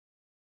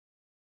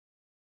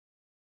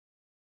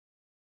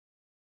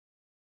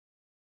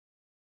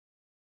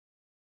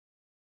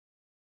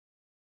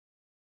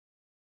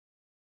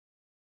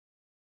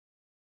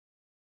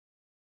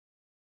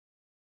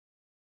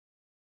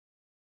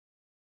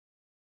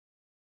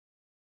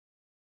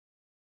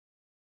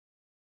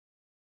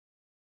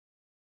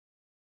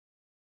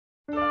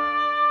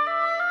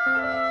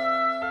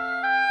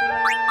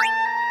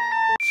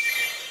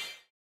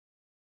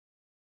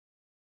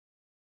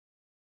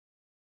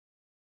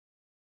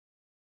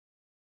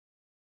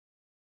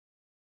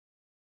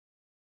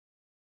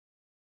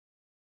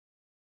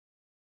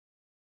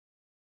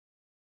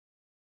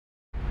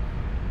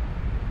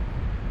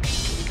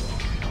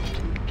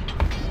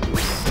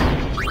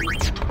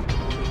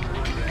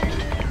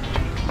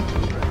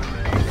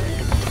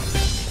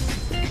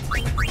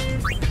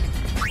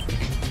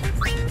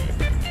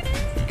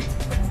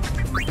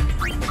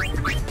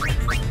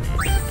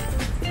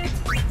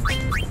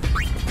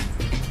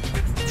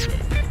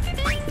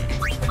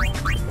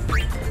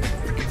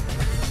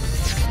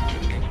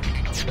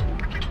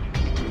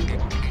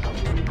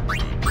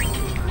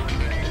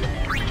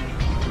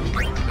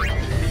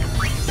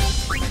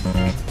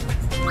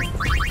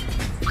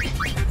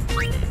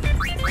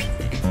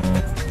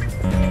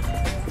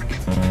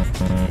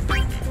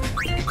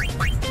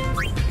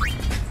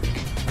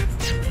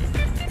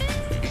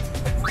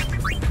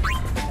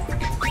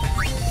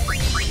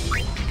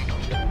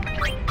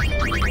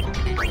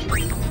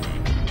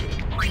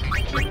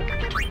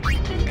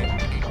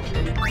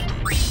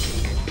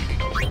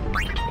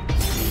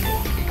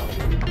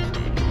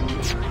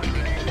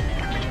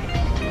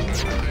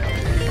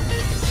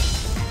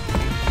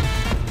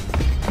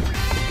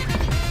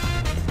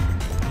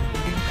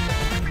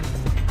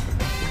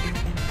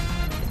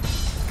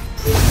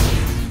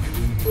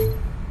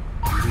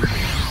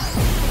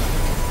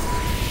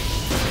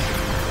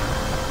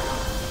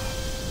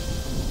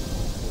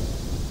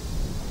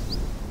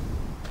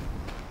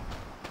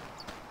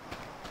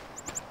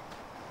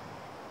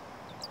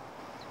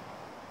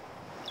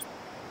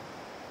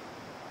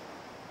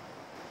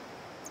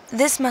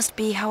This must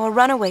be how a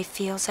runaway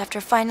feels after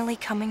finally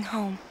coming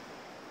home.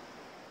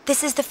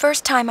 This is the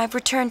first time I've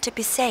returned to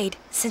Besaid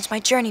since my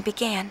journey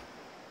began.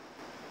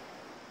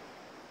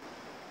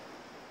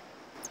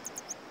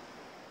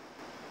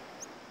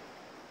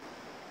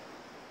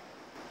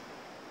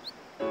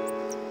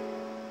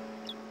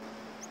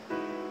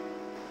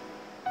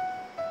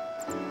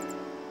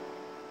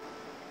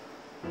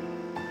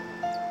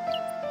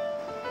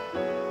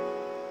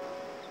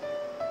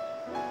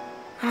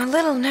 I'm a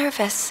little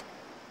nervous.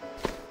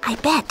 I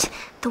bet.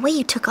 The way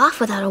you took off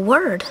without a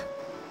word.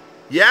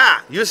 Yeah,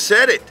 you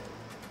said it.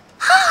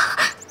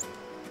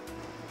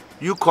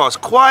 You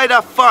caused quite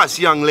a fuss,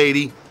 young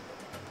lady.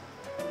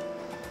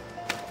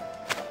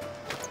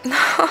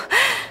 No,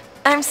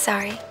 I'm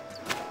sorry.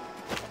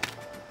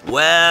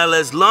 Well,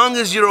 as long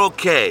as you're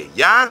okay,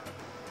 yeah?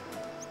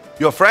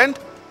 Your friend?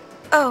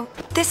 Oh,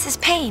 this is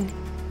Payne.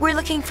 We're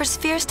looking for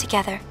spheres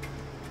together.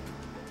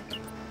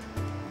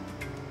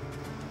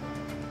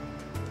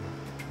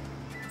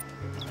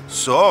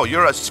 So,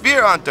 you're a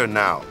sphere hunter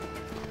now.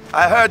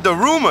 I heard the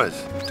rumors.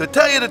 To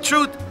tell you the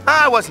truth,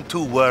 I wasn't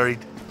too worried.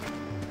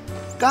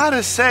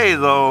 Gotta say,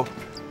 though,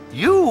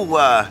 you,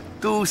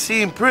 do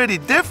seem pretty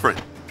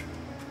different.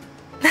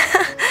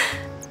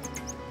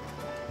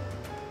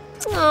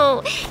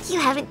 Oh, you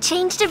haven't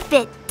changed a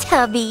bit,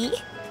 Tubby.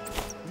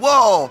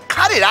 Whoa,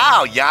 cut it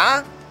out,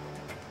 yeah?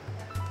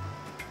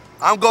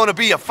 I'm gonna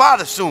be a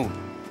father soon.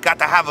 Got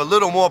to have a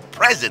little more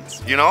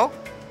presence, you know?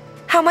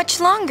 How much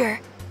longer?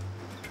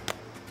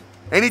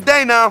 Any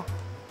day now.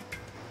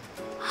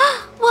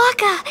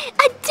 Waka,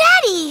 a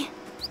daddy!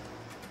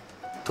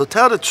 To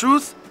tell the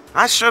truth,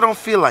 I sure don't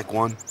feel like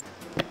one.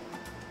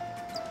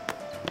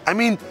 I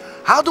mean,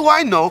 how do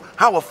I know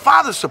how a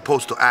father's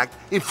supposed to act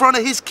in front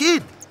of his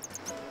kid?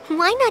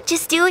 Why not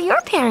just do what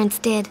your parents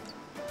did?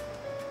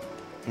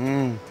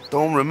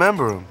 Don't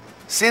remember him.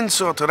 Sin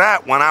saw to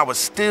that when I was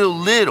still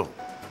little.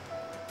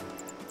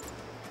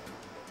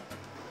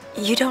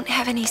 You don't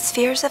have any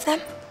spheres of them?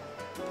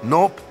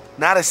 Nope,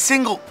 not a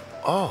single...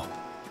 Oh.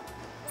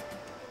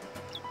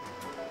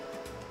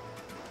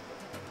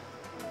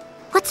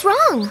 What's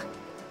wrong?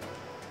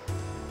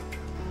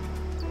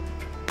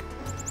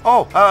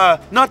 Oh,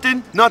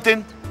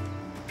 nothing.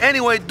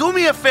 Anyway, do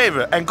me a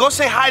favor and go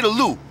say hi to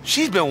Lou.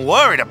 She's been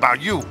worried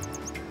about you.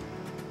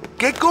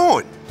 Get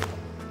going.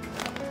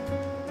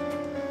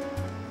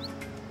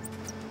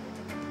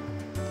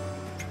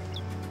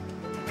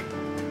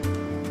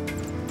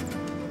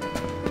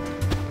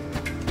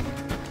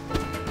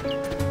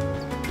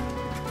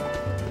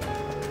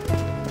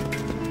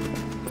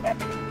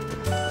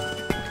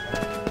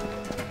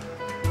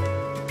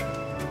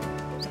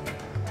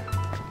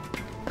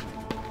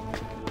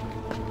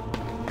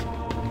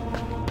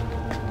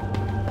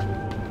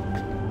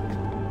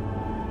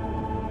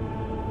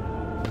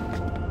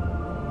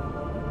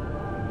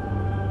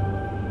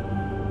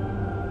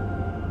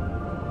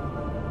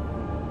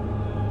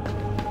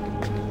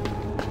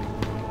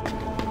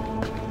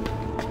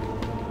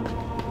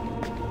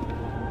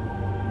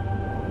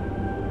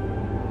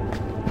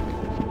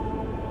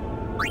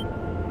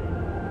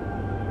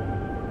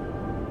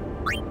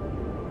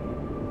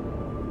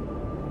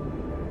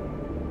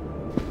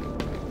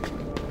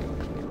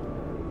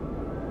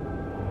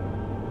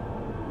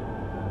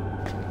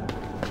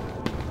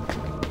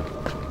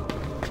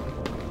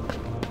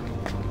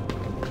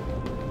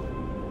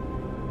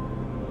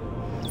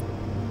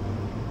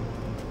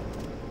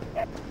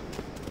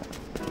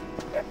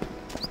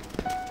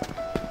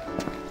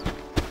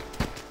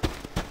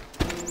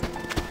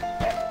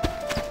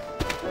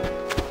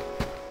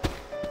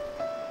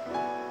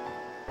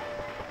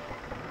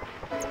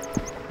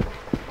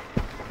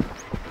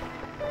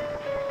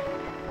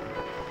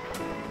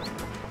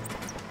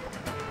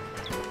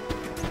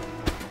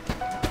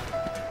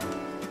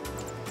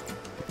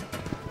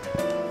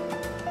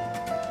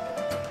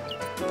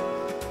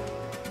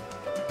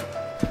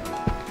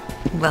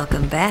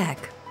 Welcome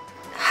back.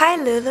 Hi,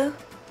 Lulu.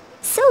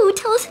 So,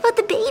 tell us about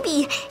the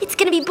baby. It's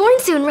gonna be born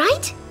soon,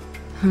 right?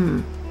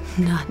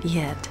 Not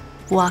yet.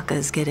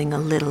 Waka's getting a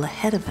little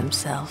ahead of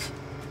himself.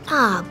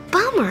 Ah,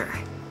 bummer.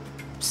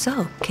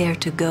 So, care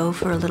to go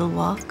for a little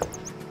walk?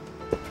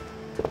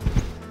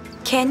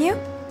 Can you?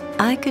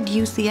 I could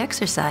use the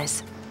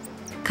exercise.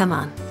 Come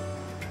on.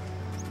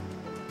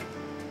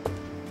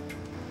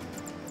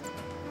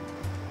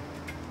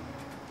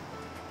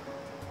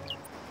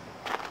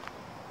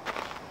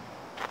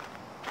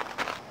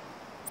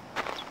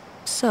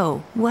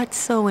 So, what's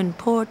so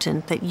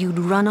important that you'd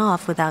run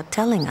off without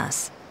telling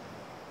us?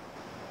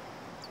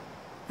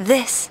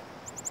 This.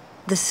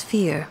 The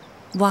sphere.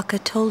 Waka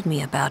told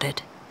me about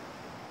it.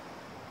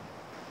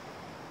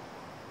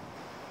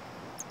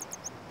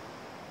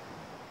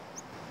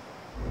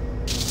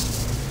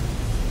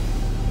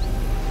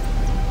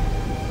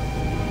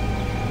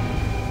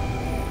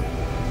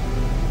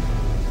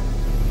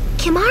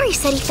 Kimari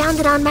said he found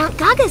it on Mount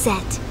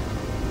Gagazet.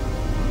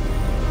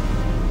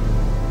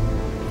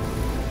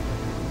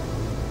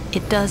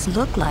 It does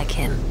look like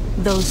him,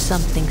 though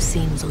something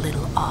seems a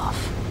little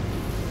off.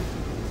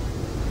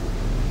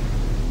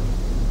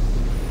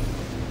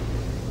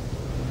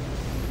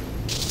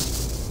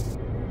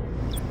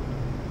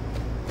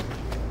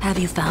 Have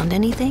you found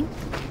anything?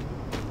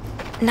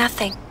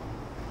 Nothing.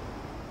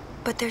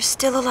 But there's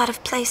still a lot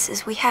of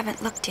places we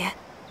haven't looked yet.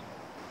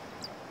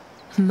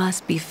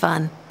 Must be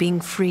fun,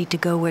 being free to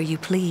go where you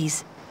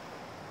please.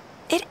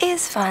 It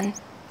is fun.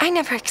 I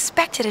never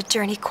expected a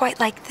journey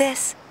quite like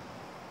this.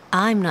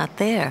 I'm not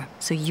there,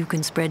 so you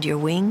can spread your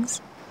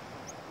wings?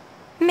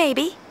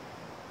 Maybe.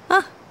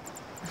 Huh.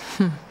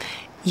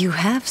 You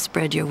have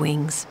spread your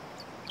wings.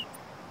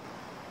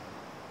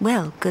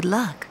 Well, good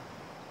luck.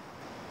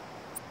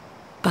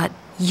 But,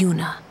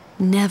 Yuna,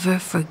 never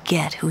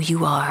forget who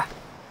you are.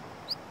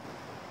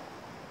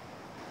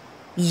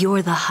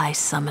 You're the High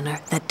Summoner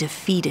that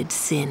defeated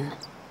Sin.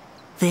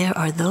 There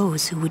are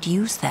those who would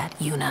use that,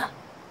 Yuna.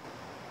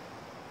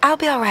 I'll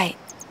be all right.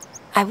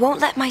 I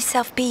won't let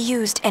myself be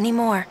used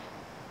anymore.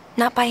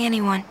 Not by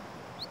anyone.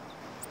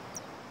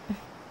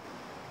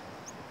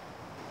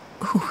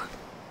 Ooh.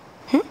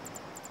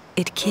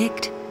 It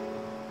kicked.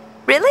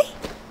 Really?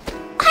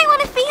 I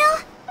want to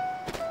feel.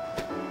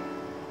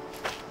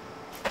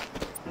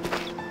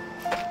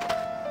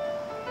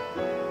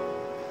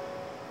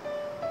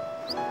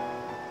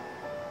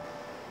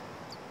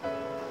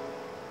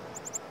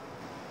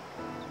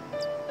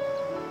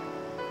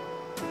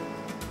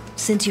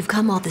 Since you've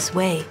come all this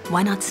way,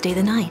 why not stay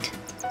the night?